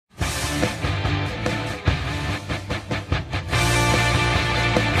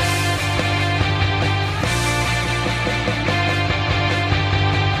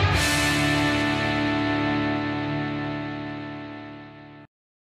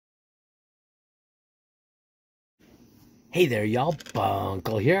Hey there, y'all.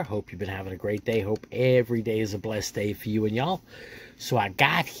 Bunkle here. Hope you've been having a great day. Hope every day is a blessed day for you and y'all. So I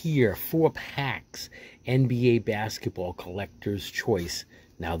got here 4 packs NBA basketball collector's choice.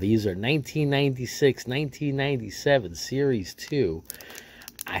 Now these are 1996, 1997 Series 2.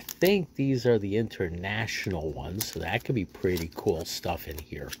 I think these are the international ones, so that could be pretty cool stuff in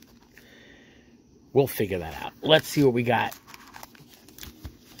here. We'll figure that out. Let's see what we got.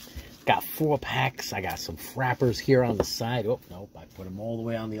 Got 4 packs. I got some frappers here on the side. Oh, nope, I put them all the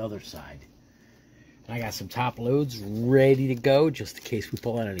way on the other side. And I got some top loads ready to go, just in case we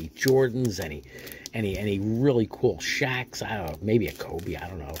pull out any Jordans, any really cool Shaqs. I don't know, maybe a Kobe. I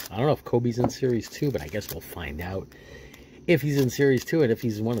don't know. I don't know if Kobe's in Series 2, but I guess we'll find out if he's in Series 2 and if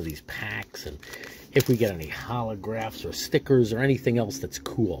he's in one of these packs, and if we get any holographs or stickers or anything else that's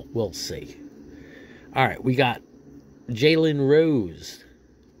cool. We'll see. All right, we got Jalen Rose.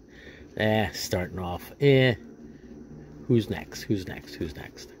 Starting off. Who's next? Who's next? Who's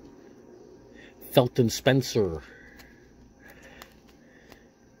next? Felton Spencer.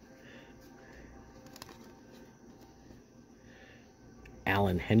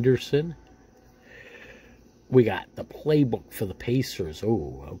 Alan Henderson. We got the playbook for the Pacers.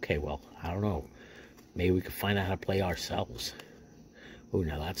 Oh, okay, well, I don't know. Maybe we could find out how to play ourselves. Oh,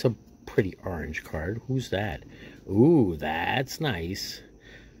 now that's a pretty orange card. Who's that? Ooh, that's nice.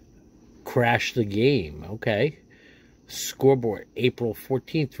 Crash the Game. Okay. Scoreboard April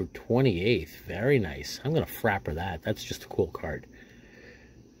 14th through 28th. Very nice. I'm going to frapper that. That's just a cool card.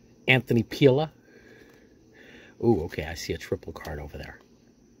 Anthony Pila. Ooh, okay. I see a triple card over there.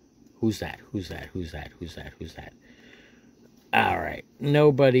 Who's that? Who's that? Who's that? Who's that? Who's that? All right.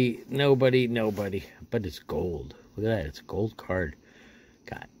 Nobody. But it's gold. Look at that. It's a gold card.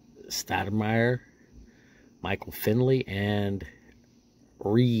 Got Stoudemire, Michael Finley, and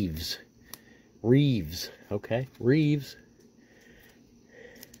Reeves. Okay, Reeves.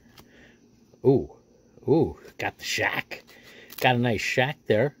 Ooh, got the Shaq. Got a nice Shaq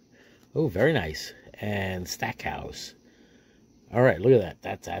there. Oh, very nice. And Stackhouse. All right, look at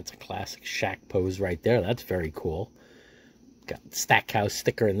that. That's a classic Shaq pose right there. That's very cool. Got Stackhouse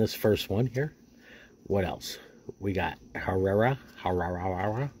sticker in this first one here. What else? We got Herrera.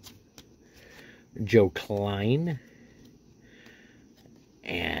 Joe Klein.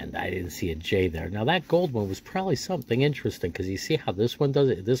 And I didn't see a J there. Now, that gold one was probably something interesting, because you see how this one does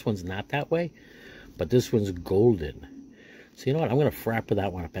it? This one's not that way, but this one's golden. So, you know what? I'm going to frapper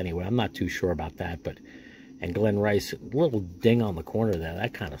that one up anyway. I'm not too sure about that, and Glenn Rice, little ding on the corner there.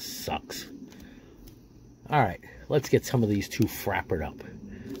 That kind of sucks. All right, let's get some of these 2 frappered up.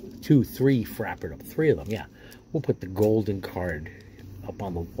 2, 3 frappered up. 3 of them, yeah. We'll put the golden card up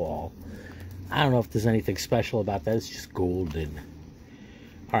on the wall. I don't know if there's anything special about that. It's just golden.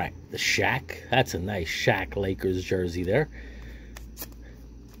 All right, the Shaq. That's a nice Shaq Lakers jersey there.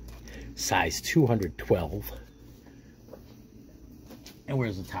 Size 212. And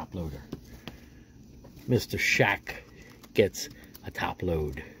where's the top loader? Mr. Shaq gets a top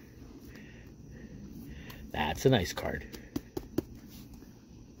load. That's a nice card.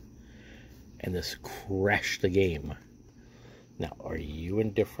 And this Crash the Game. Now, are you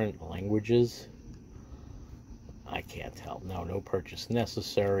in different languages? I can't tell. No purchase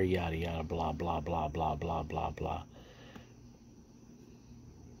necessary, yada, yada, blah, blah, blah, blah, blah, blah, blah.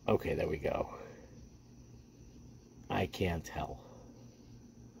 Okay, there we go. I can't tell.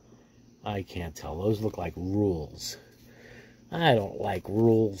 Those look like rules. I don't like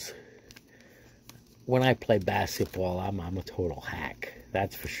rules. When I play basketball, I'm a total hack.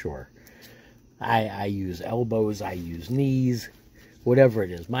 That's for sure. I use elbows, I use knees, whatever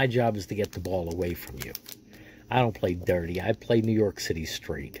it is. My job is to get the ball away from you. I don't play dirty. I play New York City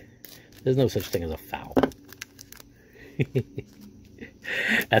straight. There's no such thing as a foul.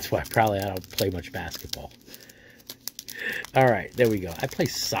 That's why probably I don't play much basketball. All right, there we go. I play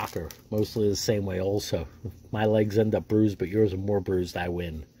soccer mostly the same way also. My legs end up bruised, but yours are more bruised. I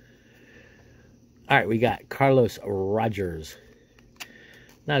win. All right, we got Carlos Rogers.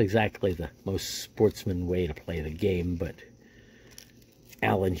 Not exactly the most sportsman way to play the game, but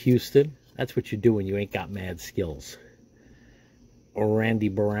Allen Houston. That's what you do when you ain't got mad skills. Or Randy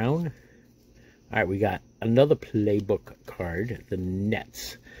Brown. All right, we got another playbook card, the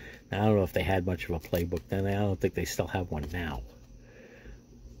Nets. Now, I don't know if they had much of a playbook then. I don't think they still have one now.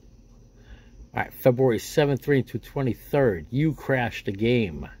 All right, February 7th through 23rd. You crashed the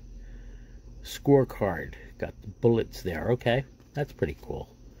game. Scorecard. Got the bullets there. Okay, that's pretty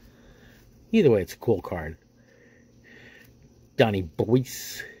cool. Either way, it's a cool card. Donnie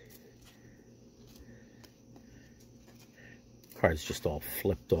Boyce. Card's just all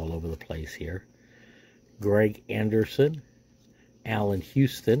flipped all over the place here. Greg Anderson, Allen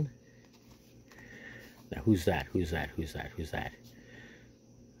Houston. Now, who's that? Who's that? Who's that? Who's that?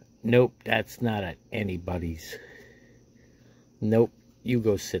 Nope, that's not at anybody's. Nope, you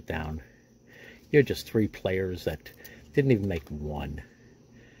go sit down. You're just 3 players that didn't even make one.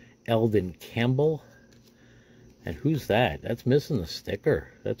 Eldon Campbell. And who's that? That's missing the sticker.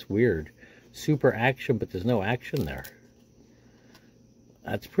 That's weird. Super action, but there's no action there.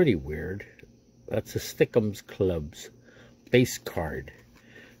 That's pretty weird. That's a Stickums Clubs base card.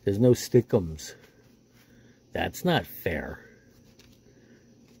 There's no Stickums. That's not fair.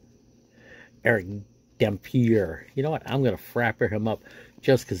 Eric Dampier. You know what? I'm going to frapper him up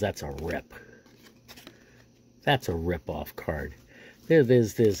just because that's a rip. That's a rip-off card.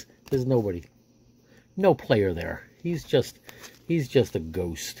 There's nobody. No player there. He's just a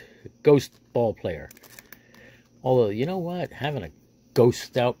ghost. Ghost ball player. Although, you know what? Having a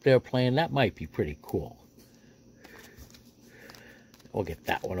ghost out there playing, that might be pretty cool. We'll get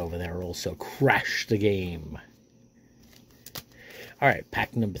that one over there also. Crash the game. Alright,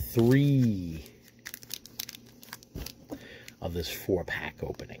 pack number 3 of this 4-pack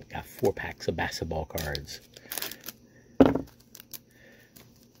opening. Got 4 packs of basketball cards.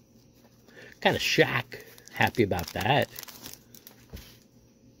 Kind of Shaq. Happy about that.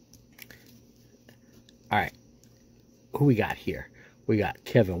 Alright. Who we got here? We got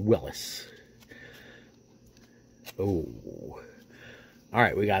Kevin Willis. Oh.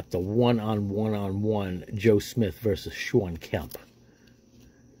 Alright, we got the one-on-one Joe Smith versus Sean Kemp.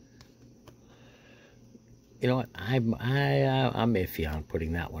 You know what? I'm iffy on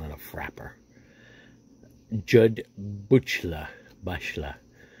putting that one in a frapper. Judd Buchla.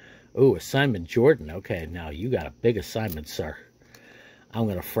 Oh, assignment Jordan. Okay, now you got a big assignment, sir. I'm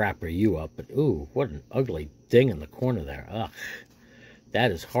going to frapper you up. But, ooh, what an ugly ding in the corner there. Ugh,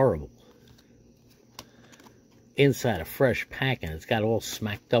 that is horrible. Inside a fresh pack, and it's got all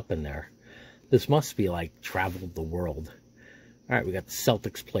smacked up in there. This must be like traveled the world. All right, we got the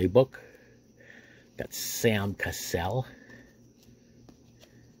Celtics playbook. Got Sam Cassell.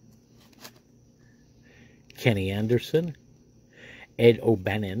 Kenny Anderson. Ed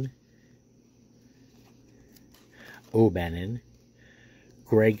O'Bannon.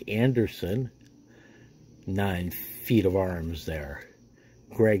 Greg Anderson. 9 feet of arms there.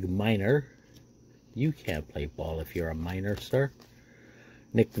 Greg Minor. You can't play ball if you're a minor, sir.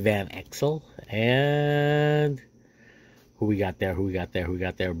 Nick Van Exel. And who we got there?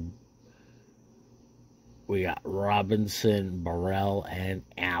 We got Robinson, Burrell, and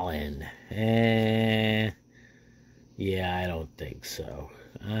Allen. Yeah, I don't think so.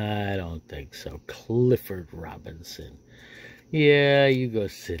 Clifford Robinson. Yeah, you go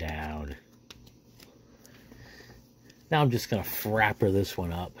sit down. Now I'm just going to frapper this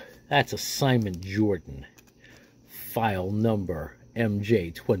one up. That's assignment Jordan. File number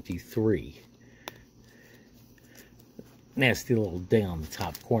MJ23. Nasty little ding on the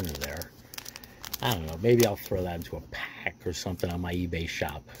top corner there. I don't know. Maybe I'll throw that into a pack or something on my eBay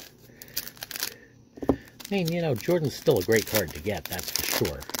shop. I mean, you know, Jordan's still a great card to get, that's for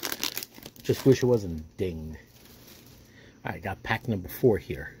sure. Just wish it wasn't dinged. Alright, got pack number 4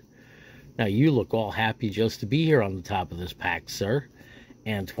 here. Now, you look all happy just to be here on the top of this pack, sir.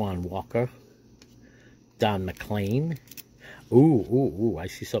 Antoine Walker. Don McLean. Ooh, I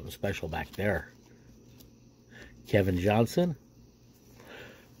see something special back there. Kevin Johnson.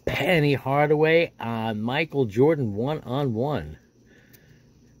 Penny Hardaway on Micael Jordan 1-on-1.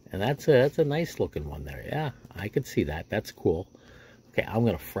 And that's a nice looking one there. Yeah, I could see that. That's cool. Okay, I'm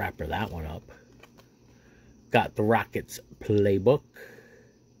going to frapper that one up. Got the Rockets playbook.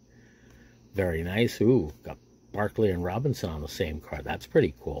 Very nice. Ooh, got Barkley and Robinson on the same card. That's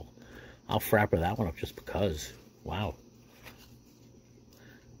pretty cool. I'll frapper that one up just because. Wow.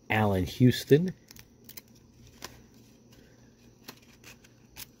 Allen Houston.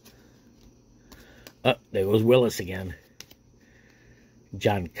 Oh, there goes Willis again.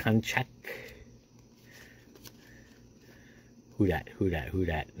 John Konchak. Who that?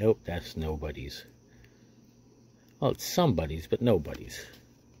 Nope, that's nobody's. Well, it's somebody's, but nobody's.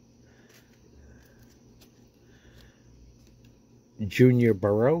 Junior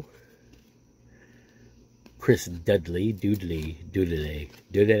Burrow. Chris Dudley.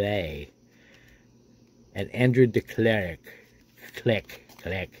 And Andrew DeClerc. Click.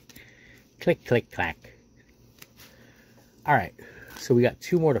 Alright, so we got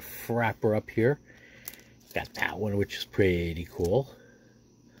 2 more to frapper up here. Got that one, which is pretty cool.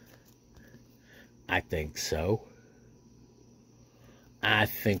 I think so.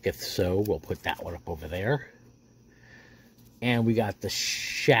 We'll put that one up over there. And we got the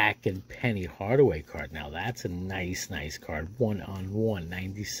Shaq and Penny Hardaway card. Now, that's a nice card. 1-on-1,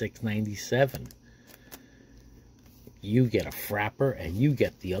 96-97. You get a frapper, and you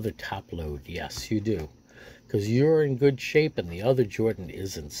get the other top load. Yes, you do. Because you're in good shape, and the other Jordan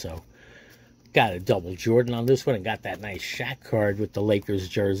isn't. So, got a double Jordan on this one, and got that nice Shaq card with the Lakers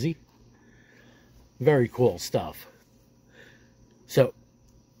jersey. Very cool stuff. So,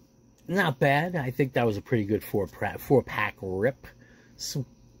 not bad. I think that was a pretty good four-pack rip. Some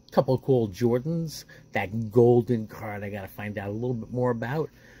couple of cool Jordans. That golden card I got to find out a little bit more about.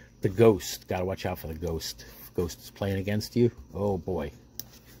 The Ghost. Got to watch out for the Ghost. If Ghost is playing against you, oh boy.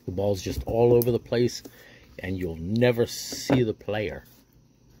 The ball's just all over the place, and you'll never see the player.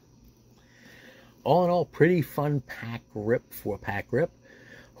 All in all, pretty fun pack rip, four-pack rip.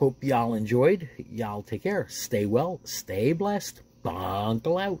 Hope y'all enjoyed. Y'all take care. Stay well. Stay blessed.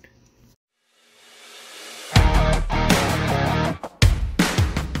 Bunkle out.